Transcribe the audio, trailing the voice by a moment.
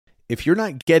If you're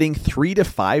not getting 3 to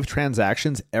 5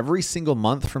 transactions every single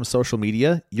month from social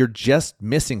media, you're just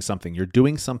missing something. You're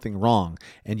doing something wrong,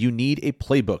 and you need a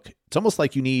playbook. It's almost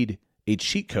like you need a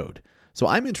cheat code. So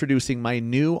I'm introducing my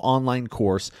new online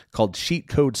course called Cheat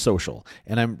Code Social,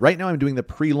 and right now I'm doing the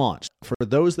pre-launch. For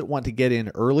those that want to get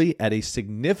in early at a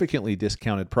significantly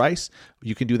discounted price,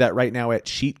 you can do that right now at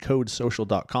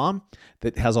cheatcodesocial.com.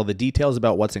 That has all the details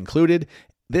about what's included.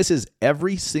 This is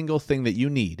every single thing that you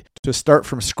need to start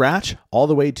from scratch all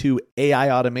the way to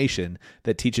AI automation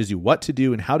that teaches you what to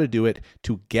do and how to do it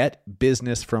to get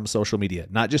business from social media.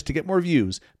 Not just to get more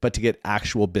views, but to get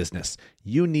actual business.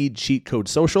 You need Cheat Code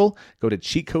Social. Go to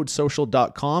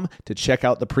cheatcodesocial.com to check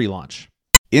out the pre-launch.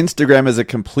 Instagram is a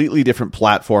completely different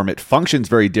platform. It functions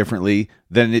very differently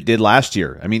than it did last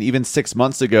year. I mean, even 6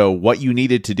 months ago, what you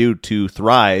needed to do to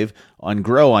thrive and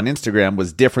grow on Instagram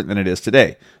was different than it is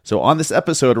today. So on this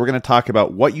episode, we're going to talk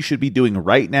about what you should be doing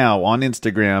right now on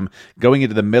Instagram going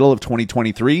into the middle of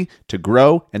 2023 to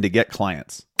grow and to get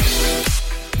clients.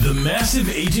 The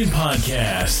Massive Agent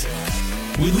Podcast.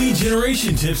 With lead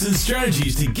generation tips and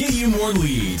strategies to get you more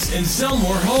leads and sell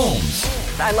more homes.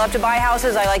 I love to buy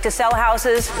houses. I like to sell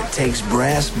houses. It takes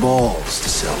brass balls to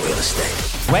sell real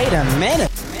estate. Wait a minute.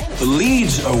 The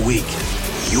leads are weak.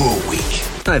 You're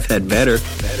weak. I've had better.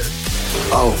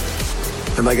 Oh,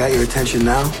 have I got your attention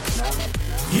now?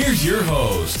 Here's your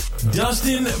host,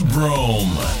 Dustin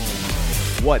Brome.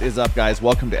 What is up, guys?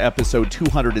 Welcome to episode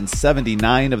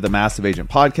 279 of the Massive Agent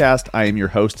Podcast. I am your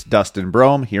host, Dustin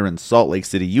Brome, here in Salt Lake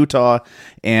City, Utah,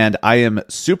 and I am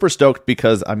super stoked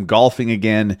because I'm golfing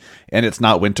again, and it's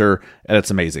not winter, and it's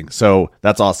amazing. So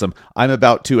that's awesome. I'm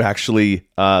about to actually,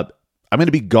 I'm going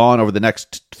to be gone over the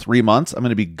next 3 months. I'm going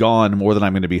to be gone more than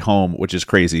I'm going to be home, which is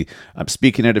crazy. I'm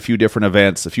speaking at a few different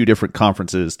events, a few different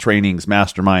conferences, trainings,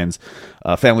 masterminds,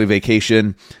 family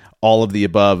vacation, all of the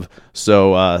above.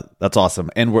 So that's awesome.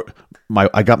 And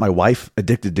I got my wife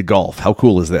addicted to golf. How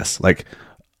cool is this? Like,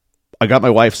 I got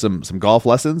my wife some golf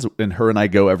lessons, and her and I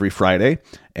go every Friday,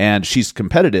 and she's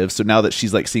competitive. So now that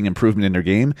she's like seeing improvement in her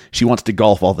game, she wants to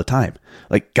golf all the time.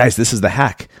 Like, guys, this is the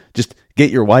hack. Just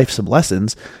get your wife some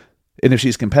lessons. And if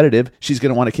she's competitive, she's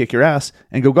going to want to kick your ass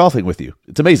and go golfing with you.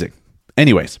 It's amazing.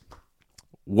 Anyways,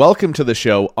 welcome to the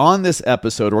show. On this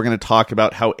episode, we're going to talk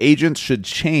about how agents should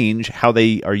change how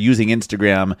they are using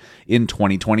Instagram in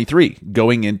 2023,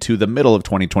 going into the middle of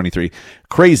 2023.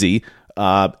 Crazy.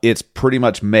 It's pretty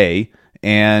much May,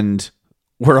 and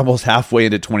we're almost halfway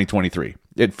into 2023.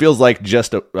 It feels like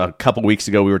just a couple weeks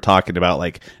ago we were talking about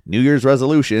like New Year's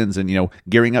resolutions and,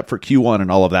 gearing up for Q1 and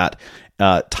all of that.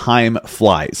 Time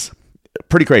flies.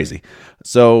 Pretty crazy.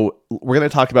 So we're going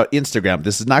to talk about Instagram.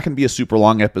 This is not going to be a super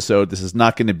long episode. This is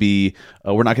not going to be,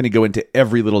 we're not going to go into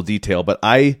every little detail, but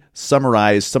I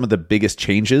summarized some of the biggest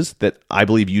changes that I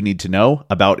believe you need to know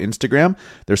about Instagram.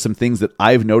 There's some things that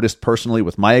I've noticed personally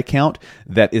with my account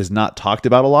that is not talked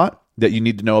about a lot that you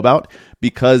need to know about,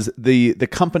 because the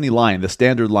company line, the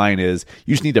standard line is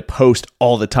you just need to post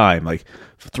all the time, like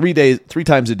 3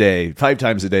 times a day, 5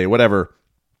 times a day, whatever.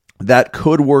 That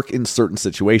could work in certain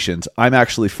situations. I'm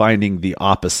actually finding the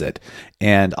opposite,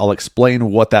 and I'll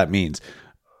explain what that means.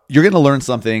 You're going to learn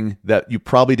something that you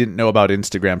probably didn't know about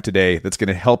Instagram today that's going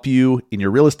to help you in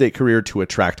your real estate career to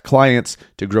attract clients,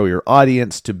 to grow your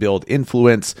audience, to build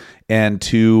influence, and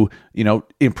to,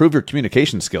 improve your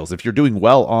communication skills. If you're doing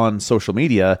well on social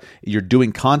media, you're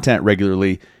doing content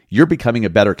regularly, you're becoming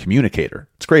a better communicator.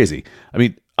 It's crazy. I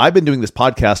mean, I've been doing this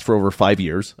podcast for over 5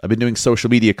 years. I've been doing social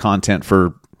media content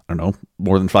for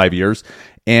more than 5 years.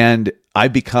 And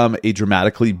I've become a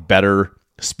dramatically better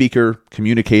speaker,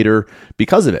 communicator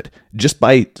because of it, just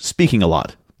by speaking a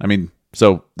lot. I mean,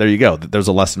 so there you go. There's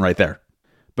a lesson right there.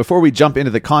 Before we jump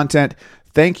into the content,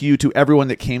 thank you to everyone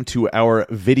that came to our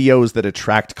Videos That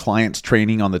Attract Clients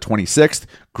training on the 26th.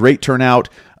 Great turnout.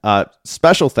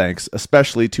 Special thanks,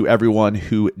 especially to everyone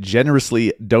who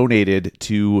generously donated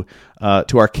to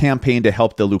our campaign to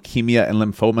help the Leukemia and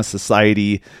Lymphoma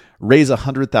Society raise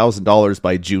 $100,000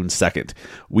 by June 2nd.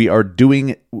 We're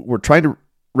trying to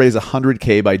raise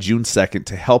 $100K by June 2nd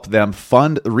to help them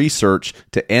fund research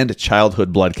to end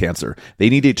childhood blood cancer. They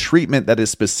need a treatment that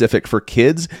is specific for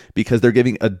kids because they're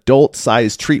giving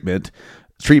adult-sized treatment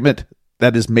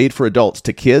that is made for adults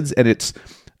to kids, and it's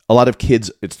a lot of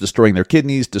kids, it's destroying their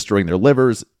kidneys, destroying their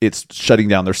livers, it's shutting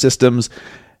down their systems.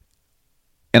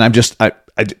 And I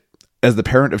as the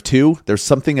parent of 2, there's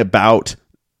something about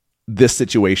this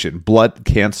situation, blood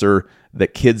cancer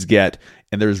that kids get,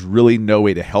 and there's really no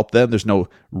way to help them. There's no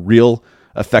real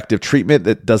effective treatment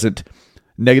that doesn't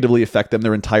negatively affect them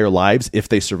their entire lives if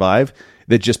they survive.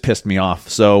 That just pissed me off.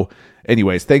 So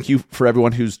anyways, thank you for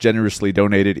everyone who's generously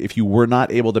donated. If you were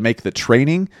not able to make the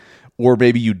training, or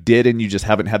maybe you did and you just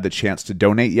haven't had the chance to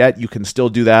donate yet, you can still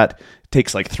do that. It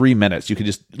takes like 3 minutes. You can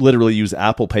just literally use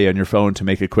Apple Pay on your phone to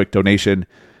make a quick donation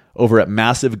over at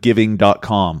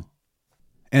massivegiving.com.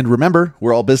 And remember,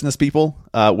 we're all business people.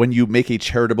 When you make a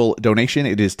charitable donation,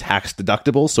 it is tax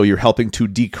deductible. So you're helping to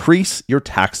decrease your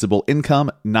taxable income.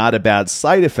 Not a bad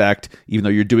side effect, even though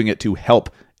you're doing it to help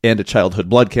end a childhood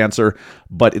blood cancer.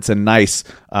 But it's a nice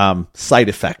side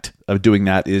effect of doing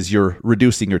that is you're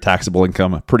reducing your taxable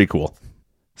income. Pretty cool.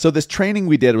 So this training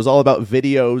we did was all about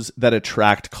videos that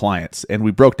attract clients. And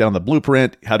we broke down the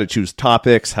blueprint, how to choose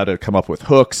topics, how to come up with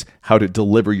hooks, how to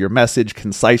deliver your message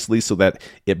concisely so that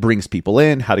it brings people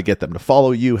in, how to get them to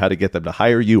follow you, how to get them to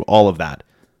hire you, all of that.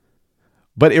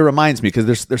 But it reminds me,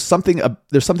 because there's something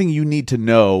you need to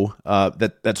know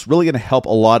that's really going to help a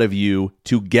lot of you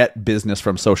to get business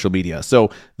from social media.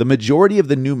 So the majority of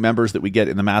the new members that we get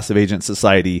in the Massive Agent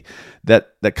Society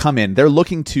that come in, they're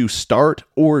looking to start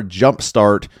or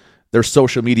jumpstart their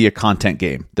social media content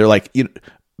game. They're like,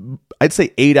 I'd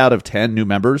say 8 out of 10 new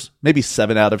members, maybe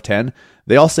 7 out of 10,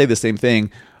 they all say the same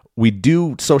thing. We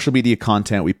do social media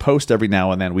content. We post every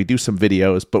now and then. We do some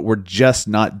videos, but we're just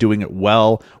not doing it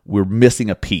well. We're missing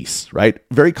a piece, right?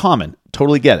 Very common.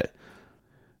 Totally get it.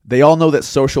 They all know that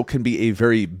social can be a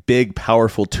very big,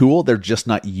 powerful tool. They're just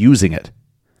not using it.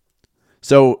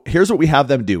 So here's what we have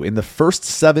them do. In the first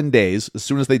 7 days, as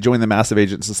soon as they join the Massive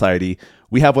Agent Society,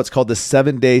 we have what's called the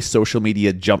 7-day social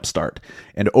media jumpstart.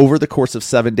 And over the course of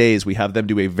 7 days, we have them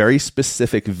do a very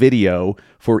specific video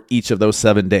for each of those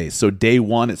 7 days. So day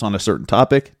 1, it's on a certain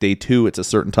topic. Day 2, it's a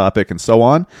certain topic, and so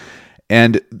on.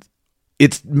 And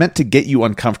it's meant to get you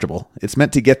uncomfortable. It's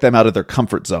meant to get them out of their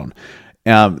comfort zone.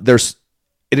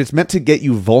 It's meant to get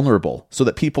you vulnerable so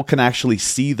that people can actually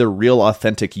see the real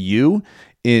authentic you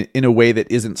in a way that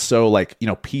isn't so like,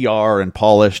 PR and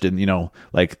polished and,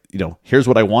 here's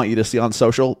what I want you to see on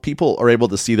social. People are able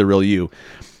to see the real you.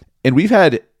 And we've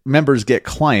had members get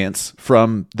clients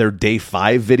from their day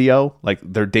 5 video, like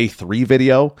their day 3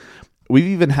 video. We've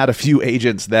even had a few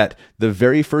agents that the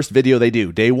very first video they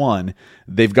do, day 1,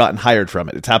 they've gotten hired from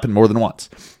it. It's happened more than once.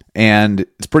 And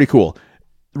it's pretty cool.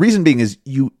 The reason being is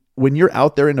when you're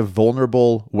out there in a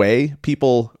vulnerable way,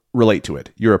 people relate to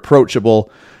it. You're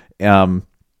approachable.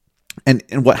 And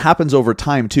what happens over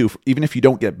time too, even if you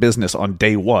don't get business on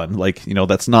day 1,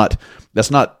 that's not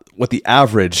what the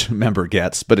average member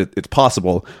gets, but it's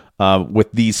possible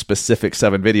with these specific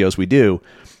 7 videos we do.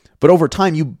 But over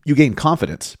time, you gain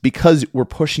confidence because we're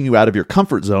pushing you out of your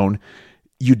comfort zone.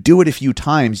 You do it a few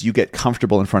times, you get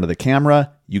comfortable in front of the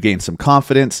camera, you gain some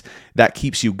confidence. That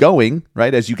keeps you going,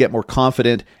 right? As you get more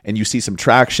confident and you see some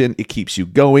traction, it keeps you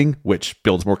going, which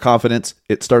builds more confidence.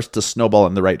 It starts to snowball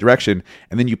in the right direction.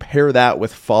 And then you pair that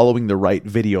with following the right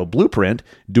video blueprint,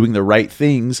 doing the right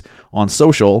things on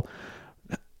social.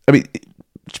 I mean,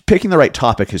 picking the right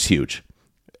topic is huge.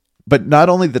 But not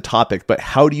only the topic, but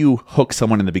how do you hook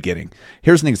someone in the beginning?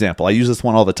 Here's an example. I use this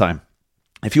one all the time.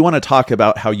 If you want to talk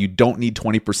about how you don't need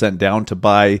 20% down to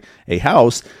buy a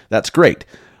house, that's great.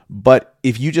 But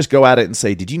if you just go at it and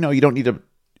say, did you know you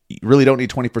really don't need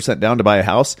 20% down to buy a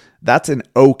house? That's an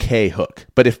okay hook.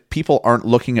 But if people aren't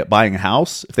looking at buying a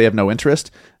house, if they have no interest,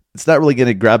 it's not really going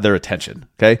to grab their attention.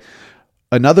 Okay.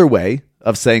 Another way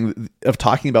of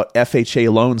talking about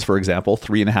FHA loans, for example,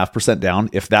 3.5% down,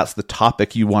 if that's the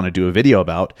topic you want to do a video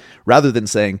about, rather than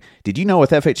saying, did you know with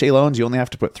FHA loans, you only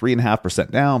have to put 3.5%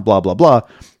 down, blah, blah, blah.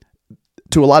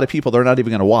 To a lot of people, they're not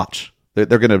even going to watch. They're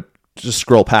going to just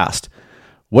scroll past.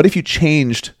 What if you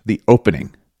changed the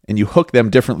opening and you hook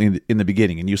them differently in the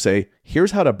beginning and you say,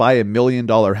 here's how to buy $1 million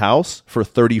house for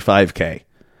 $35K.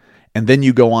 And then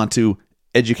you go on to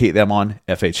educate them on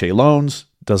FHA loans,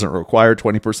 doesn't require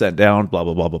 20% down, blah,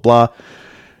 blah, blah, blah, blah.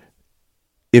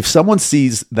 If someone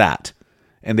sees that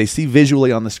and they see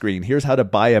visually on the screen, here's how to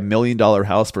buy $1 million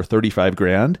house for 35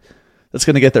 grand, that's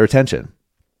going to get their attention,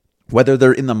 whether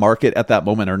they're in the market at that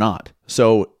moment or not.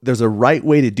 So there's a right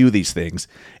way to do these things,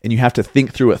 and you have to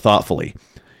think through it thoughtfully.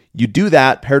 You do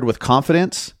that paired with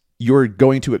confidence, you're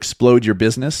going to explode your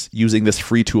business using this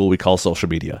free tool we call social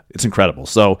media. It's incredible.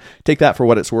 So take that for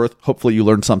what it's worth. Hopefully you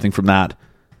learned something from that.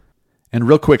 And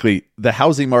real quickly, the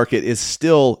housing market is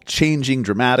still changing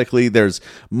dramatically.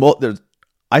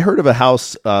 I heard of a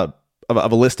house, of a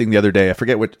listing the other day. I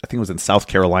forget what, I think it was in South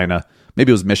Carolina,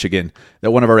 maybe it was Michigan,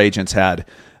 that one of our agents had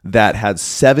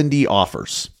 70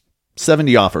 offers.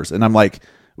 70 offers. And I'm like,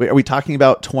 wait, are we talking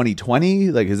about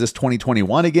 2020? Like, is this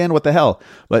 2021 again? What the hell?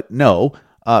 But no,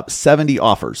 70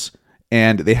 offers.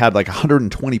 And they had like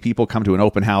 120 people come to an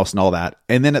open house and all that.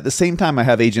 And then at the same time, I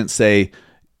have agents say,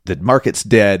 the market's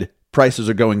dead. prices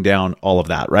are going down, all of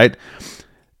that, right?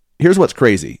 Here's what's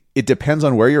crazy. It depends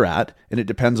on where you're at, and it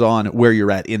depends on where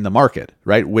you're at in the market,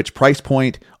 right? Which price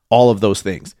point, all of those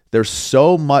things. There's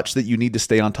so much that you need to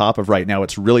stay on top of right now.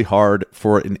 It's really hard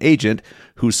for an agent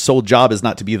whose sole job is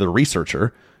not to be the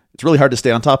researcher. It's really hard to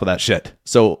stay on top of that shit.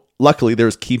 So luckily,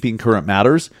 there's Keeping Current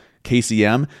Matters,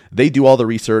 KCM. They do all the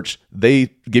research.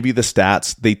 They give you the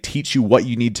stats. They teach you what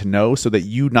you need to know so that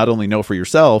you not only know for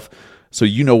yourself, so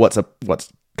you know what's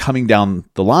coming down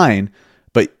the line,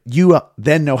 but you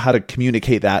then know how to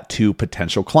communicate that to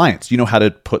potential clients. You know how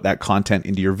to put that content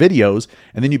into your videos,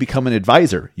 and then you become an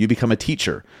advisor. You become a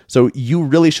teacher. So you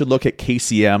really should look at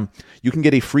KCM. You can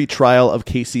get a free trial of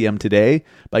KCM today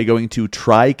by going to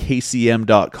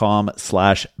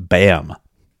trykcm.com/bam.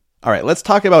 All right, let's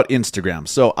talk about Instagram.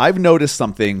 So I've noticed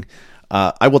something.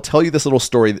 I will tell you this little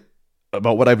story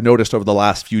about what I've noticed over the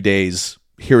last few days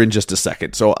here in just a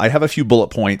second. So I have a few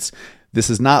bullet points. This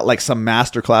is not like some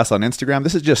masterclass on Instagram.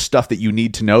 This is just stuff that you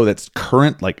need to know that's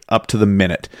current, like up to the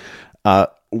minute.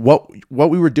 What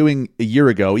we were doing a year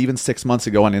ago, even 6 months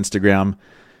ago on Instagram,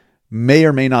 may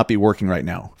or may not be working right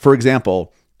now. For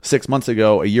example, 6 months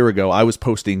ago, a year ago, I was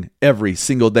posting every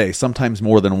single day, sometimes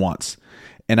more than once.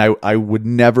 And I would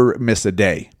never miss a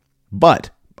day. But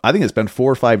I think it's been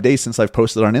 4 or 5 days since I've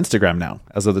posted on Instagram now,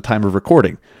 as of the time of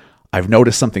recording. I've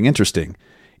noticed something interesting.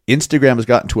 Instagram has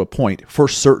gotten to a point for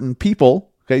certain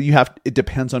people. Okay, it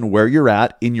depends on where you're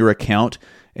at in your account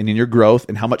and in your growth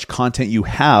and how much content you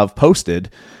have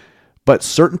posted. But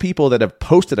certain people that have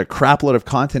posted a crap load of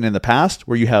content in the past,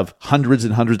 where you have hundreds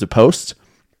and hundreds of posts,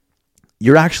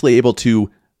 you're actually able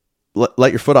to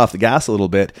let your foot off the gas a little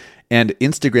bit, and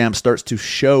Instagram starts to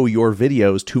show your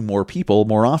videos to more people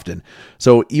more often.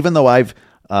 So even though I've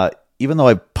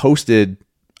posted,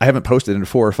 I haven't posted in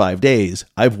 4 or 5 days,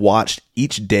 I've watched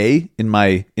each day in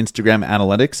my Instagram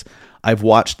analytics, I've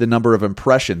watched the number of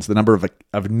impressions, the number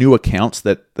of new accounts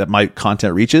that my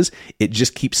content reaches. It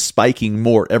just keeps spiking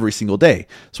more every single day.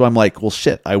 So I'm like, well,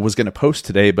 shit, I was going to post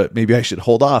today, but maybe I should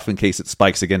hold off in case it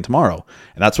spikes again tomorrow.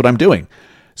 And that's what I'm doing.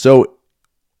 So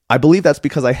I believe that's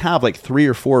because I have like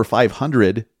 300 or 400 or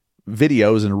 500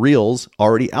 videos and reels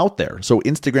already out there. So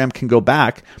Instagram can go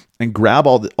back and grab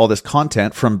all this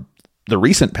content from the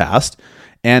recent past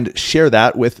and share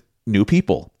that with new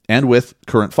people and with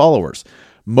current followers.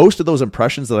 Most of those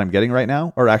impressions that I'm getting right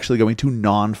now are actually going to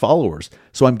non-followers.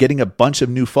 So I'm getting a bunch of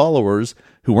new followers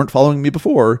who weren't following me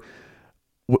before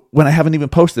when I haven't even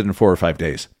posted in 4 or 5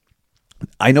 days.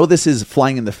 I know this is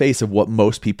flying in the face of what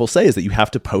most people say, is that you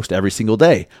have to post every single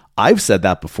day. I've said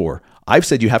that before. I've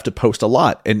said you have to post a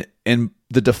lot. And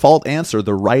the default answer,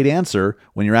 the right answer,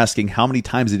 when you're asking how many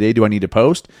times a day do I need to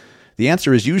post, the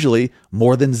answer is usually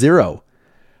more than 0.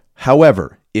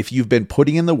 However, if you've been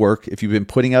putting in the work, if you've been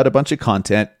putting out a bunch of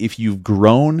content, if you've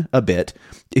grown a bit,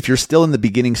 if you're still in the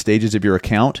beginning stages of your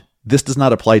account, this does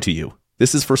not apply to you.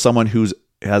 This is for someone who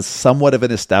has somewhat of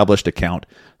an established account,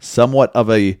 somewhat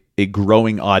of a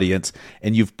growing audience,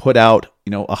 and you've put out,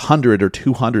 100 or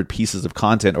 200 pieces of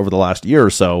content over the last year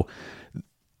or so.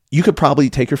 You could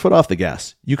probably take your foot off the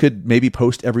gas. You could maybe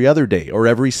post every other day or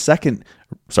every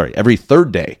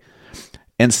third day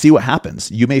and see what happens.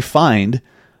 You may find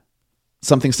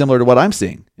something similar to what I'm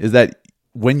seeing, is that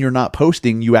when you're not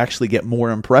posting, you actually get more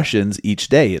impressions each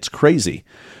day. It's crazy.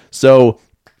 So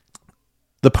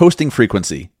the posting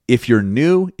frequency, if you're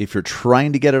new, if you're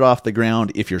trying to get it off the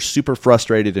ground, if you're super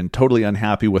frustrated and totally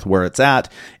unhappy with where it's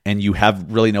at, and you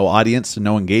have really no audience,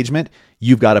 no engagement,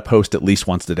 you've got to post at least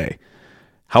once a day.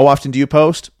 How often do you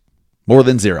post? More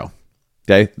than 0.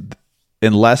 Okay.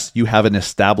 Unless you have an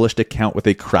established account with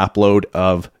a crap load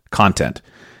of content.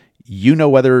 You know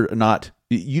whether or not,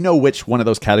 which one of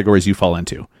those categories you fall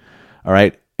into. All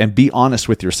right. And be honest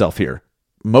with yourself here.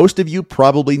 Most of you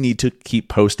probably need to keep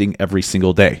posting every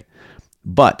single day.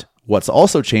 But what's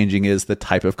also changing is the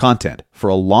type of content. For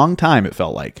a long time, it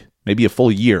felt like, maybe a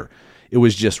full year, it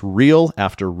was just reel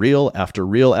after reel after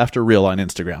reel after reel on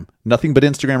Instagram. Nothing but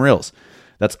Instagram reels.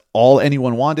 That's all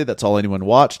anyone wanted. That's all anyone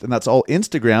watched. And that's all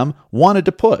Instagram wanted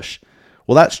to push.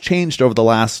 Well, that's changed over the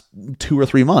last 2 or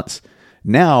 3 months.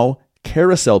 Now,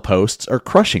 carousel posts are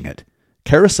crushing it.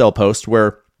 Carousel posts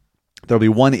where there'll be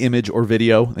one image or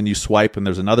video, and you swipe, and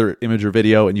there's another image or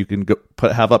video, and you can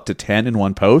have up to 10 in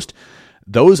one post.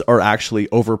 Those are actually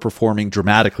overperforming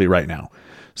dramatically right now.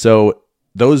 So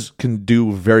those can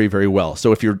do very, very well.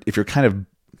 So if you're kind of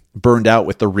burned out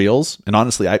with the reels, and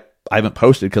honestly, I haven't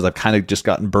posted because I've kind of just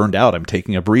gotten burned out. I'm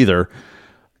taking a breather.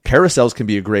 Carousels can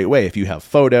be a great way. If you have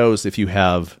photos, if you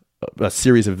have a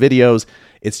series of videos,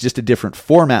 it's just a different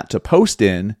format to post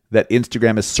in that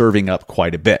Instagram is serving up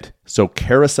quite a bit. So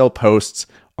carousel posts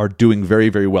are doing very,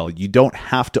 very well. You don't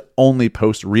have to only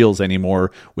post reels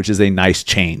anymore, which is a nice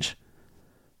change.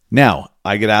 Now,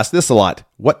 I get asked this a lot.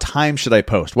 What time should I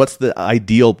post? What's the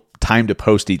ideal time to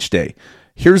post each day?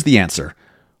 Here's the answer.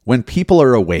 When people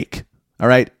are awake. All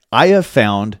right. I have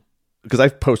found, because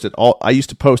I used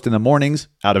to post in the mornings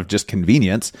out of just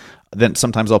convenience. Then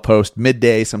sometimes I'll post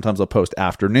midday, sometimes I'll post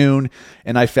afternoon.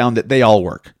 And I found that they all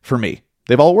work for me.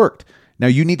 They've all worked. Now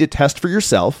you need to test for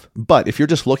yourself, but if you're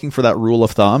just looking for that rule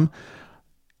of thumb,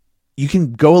 you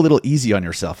can go a little easy on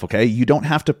yourself, okay? You don't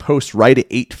have to post right at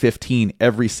 8:15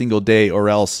 every single day or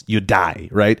else you die,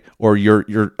 right? Or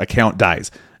your account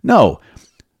dies. No,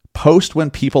 post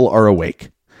when people are awake.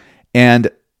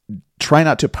 And try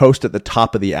not to post at the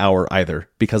top of the hour either,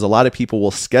 because a lot of people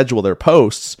will schedule their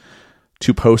posts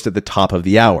to post at the top of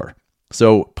the hour.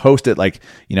 So post at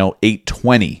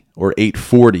 8:20 or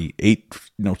 8:40,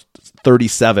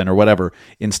 8:37 or whatever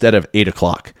instead of 8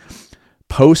 o'clock.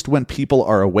 Post when people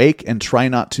are awake and try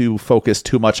not to focus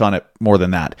too much on it more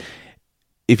than that.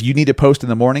 If you need to post in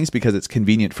the mornings because it's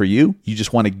convenient for you, you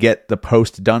just want to get the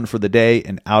post done for the day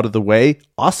and out of the way,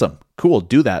 awesome, cool,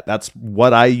 do that. That's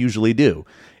what I usually do,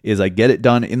 is I get it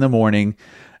done in the morning.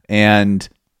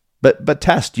 But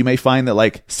test. You may find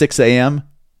that 6 a.m.,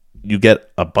 you get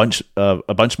a bunch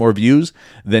more views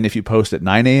than if you post at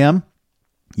 9 a.m.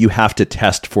 You have to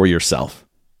test for yourself.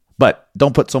 But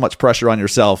don't put so much pressure on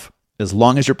yourself. As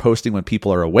long as you're posting when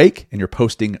people are awake and you're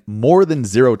posting more than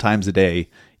 0 times a day,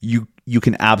 you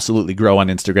can absolutely grow on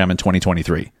Instagram in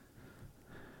 2023.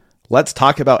 Let's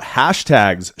talk about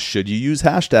hashtags. Should you use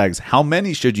hashtags? How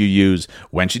many should you use?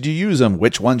 When should you use them?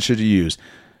 Which ones should you use?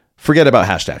 Forget about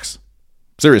hashtags.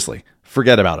 Seriously,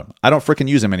 forget about them. I don't freaking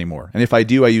use them anymore. And if I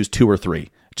do, I use 2 or 3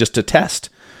 just to test.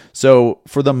 So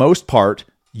for the most part,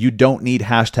 you don't need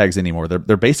hashtags anymore.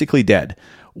 They're basically dead.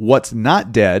 What's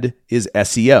not dead is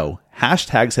SEO.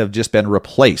 Hashtags have just been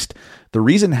replaced. The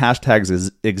reason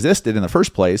hashtags existed in the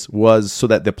first place was so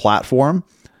that the platform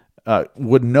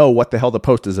would know what the hell the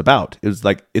post is about. It was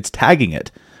it's tagging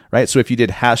it, right? So if you did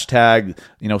hashtag,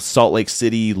 Salt Lake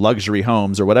City luxury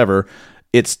homes or whatever,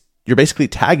 you're basically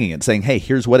tagging it, saying, hey,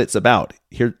 here's what it's about.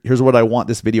 Here's what I want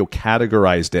this video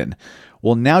categorized in.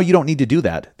 Well, now you don't need to do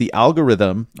that. The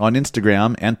algorithm on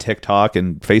Instagram and TikTok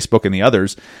and Facebook and the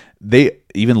others,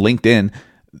 even LinkedIn,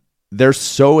 they're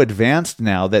so advanced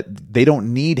now that they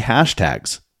don't need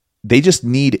hashtags. They just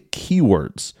need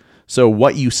keywords. So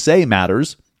what you say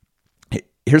matters.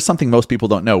 Here's something most people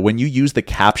don't know. When you use the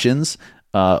captions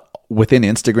within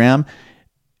Instagram,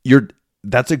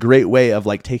 that's a great way of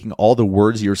taking all the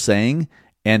words you're saying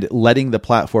and letting the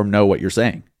platform know what you're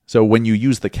saying. So when you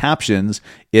use the captions,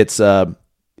 it's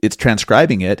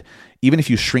transcribing it. Even if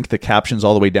you shrink the captions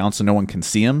all the way down so no one can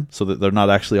see them, so that they're not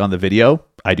actually on the video.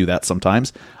 I do that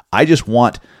sometimes. I just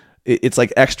want, it's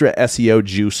like extra SEO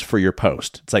juice for your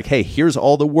post. It's hey, here's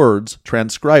all the words,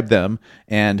 transcribe them,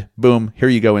 and boom, here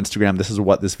you go, Instagram. This is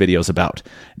what this video is about.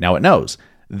 Now it knows.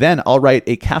 Then I'll write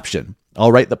a caption.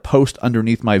 I'll write the post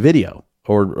underneath my video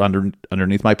or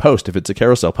underneath my post if it's a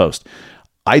carousel post.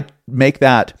 I make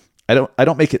that, I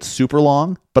don't make it super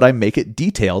long, but I make it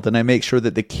detailed, and I make sure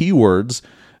that the keywords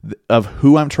of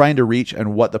who I'm trying to reach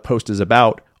and what the post is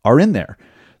about are in there.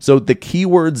 So the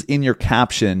keywords in your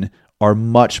caption are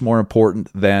much more important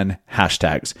than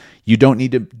hashtags. You don't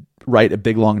need to write a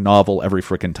big long novel every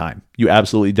freaking time. You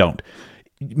absolutely don't.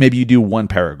 Maybe you do 1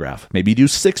 paragraph. Maybe you do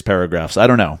 6 paragraphs. I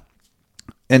don't know.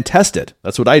 And test it.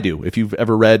 That's what I do. If you've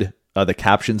ever read the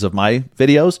captions of my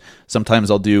videos,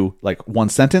 sometimes I'll do 1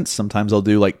 sentence. Sometimes I'll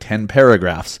do 10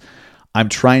 paragraphs. I'm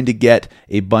trying to get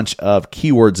a bunch of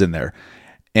keywords in there.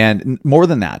 And more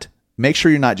than that, make sure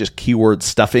you're not just keyword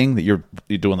stuffing, that you're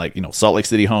doing Salt Lake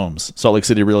City homes, Salt Lake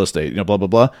City real estate, blah, blah,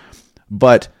 blah.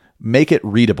 But make it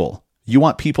readable. You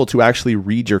want people to actually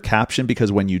read your caption,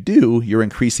 because when you do, you're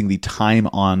increasing the time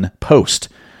on post.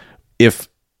 If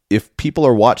people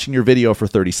are watching your video for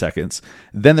 30 seconds,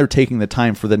 then they're taking the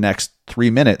time for the next 3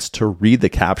 minutes to read the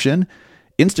caption,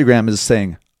 Instagram is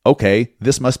saying, okay,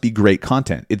 this must be great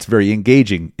content. It's very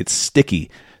engaging. It's sticky.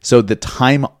 So the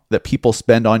time that people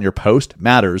spend on your post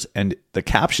matters, and the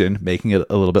caption, making it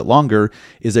a little bit longer,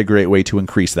 is a great way to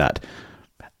increase that.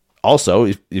 Also,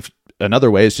 if another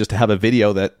way is just to have a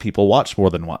video that people watch more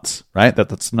than once, right?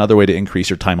 That's another way to increase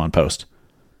your time on post.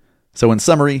 So in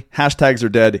summary, hashtags are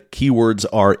dead, keywords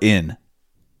are in.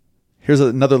 Here's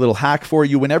another little hack for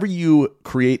you. Whenever you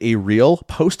create a reel,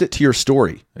 post it to your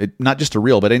story. Not just a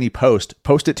reel, but any post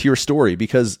it to your story,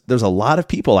 because there's a lot of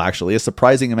people, actually, a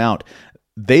surprising amount,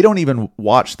 they don't even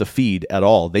watch the feed at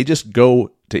all. They just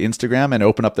go to Instagram and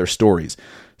open up their stories.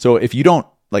 So if you don't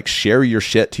share your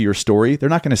shit to your story, they're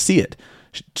not going to see it.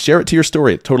 Share it to your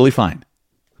story. Totally fine.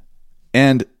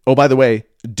 And oh, by the way,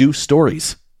 do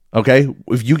stories. Okay.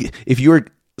 If you're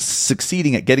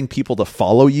succeeding at getting people to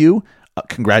follow you,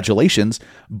 congratulations.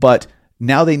 But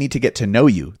now they need to get to know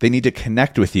you. They need to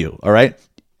connect with you. All right.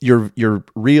 Your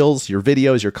reels, your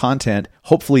videos, your content,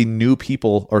 hopefully new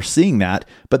people are seeing that.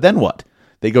 But then what?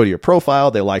 They go to your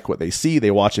profile, they like what they see,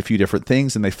 they watch a few different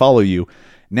things, and they follow you.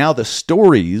 Now the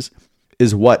stories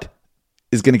is what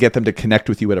is going to get them to connect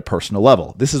with you at a personal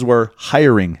level. This is where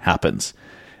hiring happens.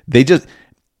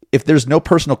 If there's no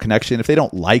personal connection, if they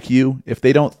don't like you, if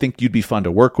they don't think you'd be fun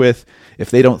to work with,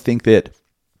 if they don't think that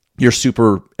you're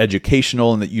super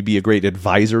educational and that you'd be a great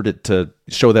advisor to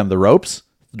show them the ropes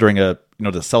during to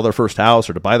sell their first house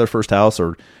or to buy their first house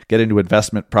or get into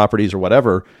investment properties or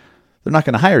whatever, they're not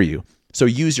going to hire you. So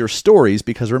use your stories,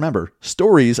 because remember,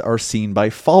 stories are seen by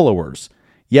followers.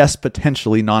 Yes,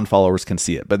 potentially non-followers can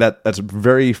see it, but that's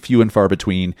very few and far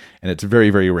between, and it's very,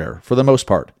 very rare. For the most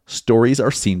part, stories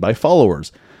are seen by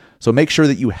followers. So make sure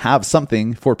that you have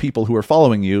something for people who are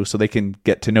following you so they can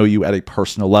get to know you at a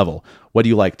personal level. What do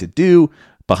you like to do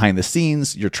behind the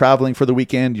scenes? You're traveling for the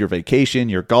weekend, your vacation,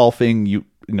 you're golfing, you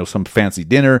know, some fancy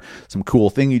dinner, some cool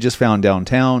thing you just found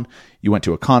downtown, you went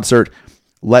to a concert.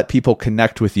 Let people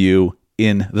connect with you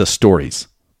in the stories.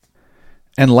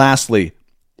 And lastly,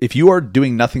 if you are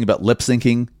doing nothing but lip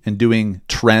syncing and doing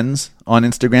trends on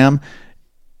Instagram,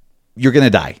 you're going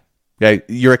to die. Okay?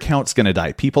 Your account's going to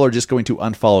die. People are just going to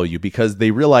unfollow you because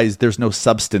they realize there's no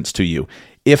substance to you.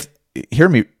 Hear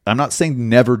me, I'm not saying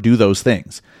never do those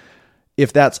things.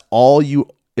 If that's all you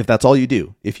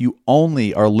do, if you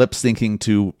only are lip syncing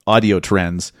to audio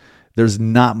trends, there's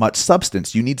not much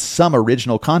substance. You need some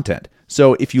original content.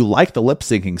 So if you like the lip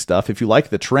syncing stuff, if you like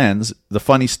the trends, the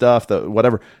funny stuff, the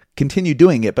whatever, continue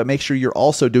doing it, but make sure you're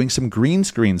also doing some green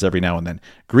screens every now and then.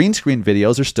 Green screen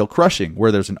videos are still crushing,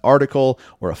 where there's an article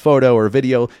or a photo or a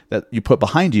video that you put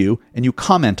behind you and you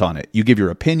comment on it. You give your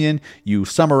opinion, you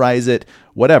summarize it,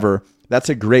 whatever. That's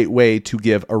a great way to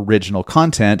give original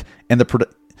content. And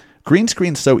green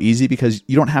screen's so easy because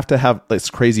you don't have to have this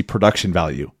crazy production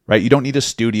value, right? You don't need a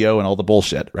studio and all the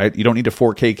bullshit, right? You don't need a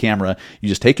 4K camera. You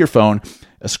just take your phone,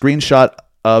 a screenshot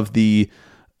of the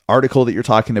article that you're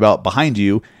talking about behind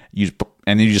you,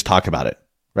 and then you just talk about it,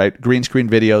 right? Green screen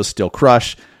videos still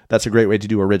crush. That's a great way to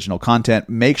do original content.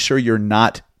 Make sure you're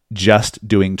not just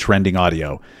doing trending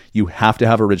audio. You have to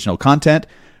have original content.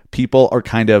 People are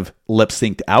kind of lip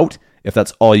synced out if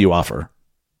that's all you offer.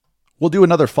 We'll do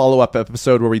another follow-up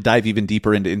episode where we dive even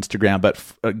deeper into Instagram,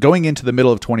 but going into the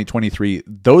middle of 2023,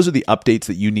 those are the updates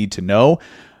that you need to know.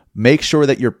 Make sure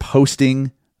that you're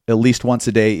posting at least once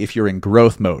a day if you're in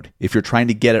growth mode, if you're trying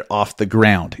to get it off the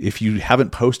ground. If you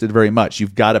haven't posted very much,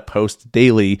 you've got to post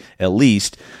daily at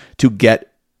least to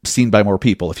get seen by more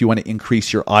people. If you want to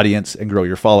increase your audience and grow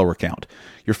your follower count.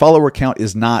 Your follower count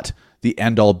is not the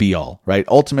end-all be-all, right?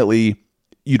 Ultimately,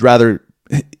 you'd rather...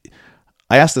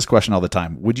 I ask this question all the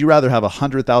time. Would you rather have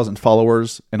 100,000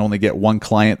 followers and only get one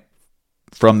client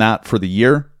from that for the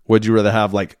year? Would you rather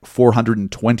have like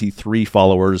 423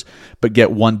 followers but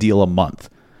get one deal a month?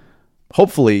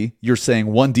 Hopefully, you're saying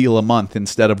one deal a month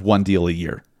instead of one deal a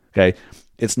year. Okay?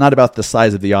 It's not about the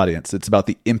size of the audience. It's about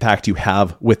the impact you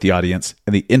have with the audience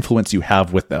and the influence you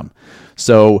have with them.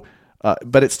 So,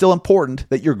 but it's still important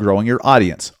that you're growing your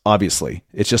audience, obviously.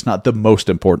 It's just not the most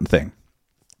important thing.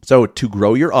 So to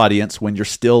grow your audience when you're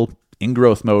still in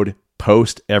growth mode,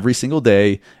 post every single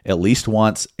day, at least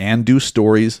once, and do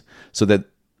stories so that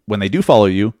when they do follow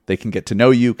you, they can get to know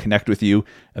you, connect with you,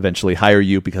 eventually hire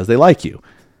you because they like you.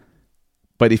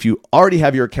 But if you already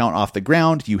have your account off the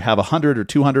ground, you have 100 or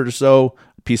 200 or so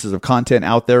pieces of content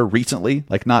out there recently,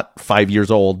 like not 5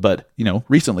 years old, but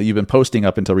recently, you've been posting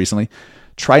up until recently,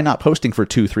 try not posting for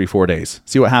 2, 3, 4 days.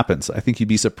 See what happens. I think you'd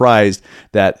be surprised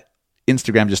that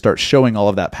Instagram just starts showing all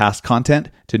of that past content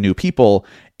to new people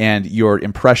and your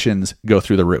impressions go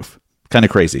through the roof. Kind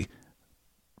of crazy.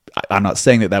 I'm not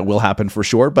saying that will happen for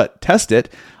sure, but test it.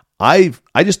 I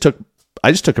just took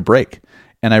a break,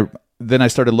 and then I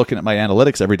started looking at my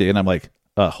analytics every day, and I'm like,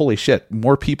 holy shit,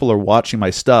 more people are watching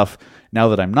my stuff now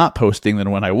that I'm not posting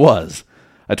than when I was.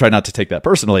 I try not to take that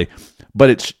personally,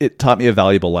 but it taught me a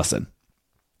valuable lesson.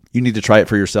 You need to try it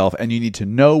for yourself, and you need to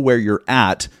know where you're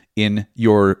at in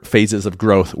your phases of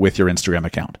growth with your Instagram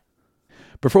account.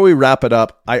 Before we wrap it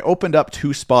up, I opened up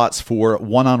 2 spots for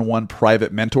one-on-one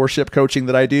private mentorship coaching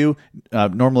that I do.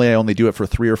 Normally, I only do it for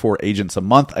 3 or 4 agents a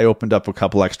month. I opened up a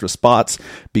couple extra spots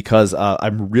because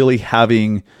I'm really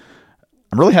having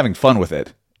fun with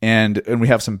it. and we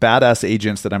have some badass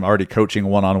agents that I'm already coaching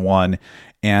one-on-one,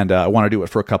 and I want to do it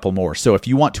for a couple more. So if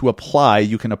you want to apply,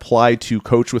 you can apply to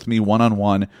coach with me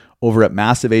one-on-one over at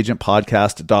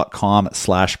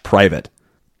massiveagentpodcast.com/private.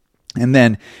 And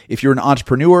then if you're an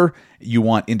entrepreneur, you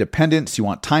want independence, you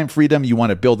want time freedom, you want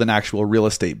to build an actual real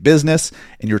estate business,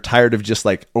 and you're tired of just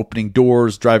like opening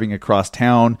doors, driving across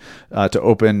town to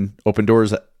open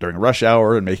doors during rush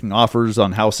hour and making offers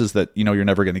on houses that you know you're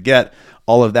never going to get,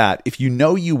 all of that. If you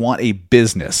know you want a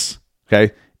business,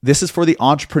 okay, this is for the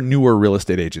entrepreneur real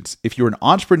estate agents. If you're an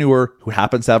entrepreneur who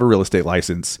happens to have a real estate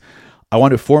license, I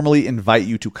want to formally invite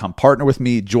you to come partner with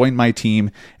me, join my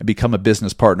team, and become a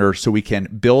business partner so we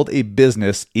can build a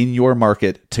business in your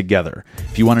market together.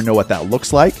 If you want to know what that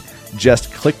looks like,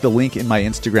 just click the link in my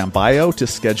Instagram bio to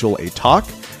schedule a talk,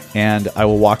 and I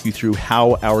will walk you through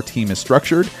how our team is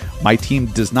structured. My team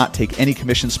does not take any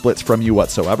commission splits from you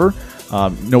whatsoever.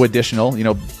 No additional,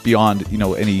 beyond,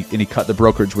 any cut the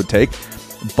brokerage would take.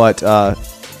 But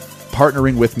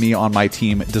partnering with me on my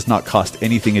team does not cost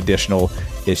anything additional.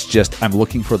 It's just I'm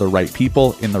looking for the right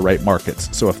people in the right markets.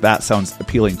 So if that sounds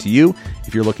appealing to you,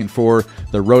 if you're looking for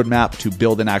the roadmap to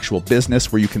build an actual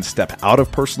business where you can step out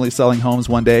of personally selling homes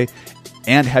one day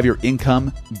and have your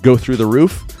income go through the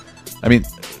roof, I mean,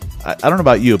 I don't know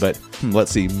about you, but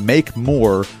let's see, make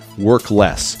more, work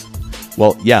less.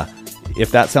 Well, yeah,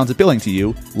 if that sounds appealing to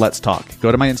you, let's talk.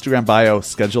 Go to my Instagram bio,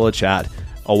 schedule a chat.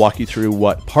 I'll walk you through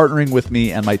what partnering with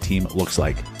me and my team looks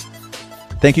like.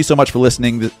 Thank you so much for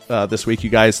listening this week,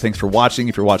 you guys. Thanks for watching.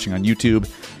 If you're watching on YouTube,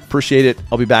 appreciate it.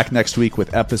 I'll be back next week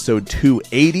with episode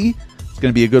 280. It's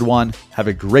going to be a good one. Have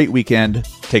a great weekend.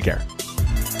 Take care.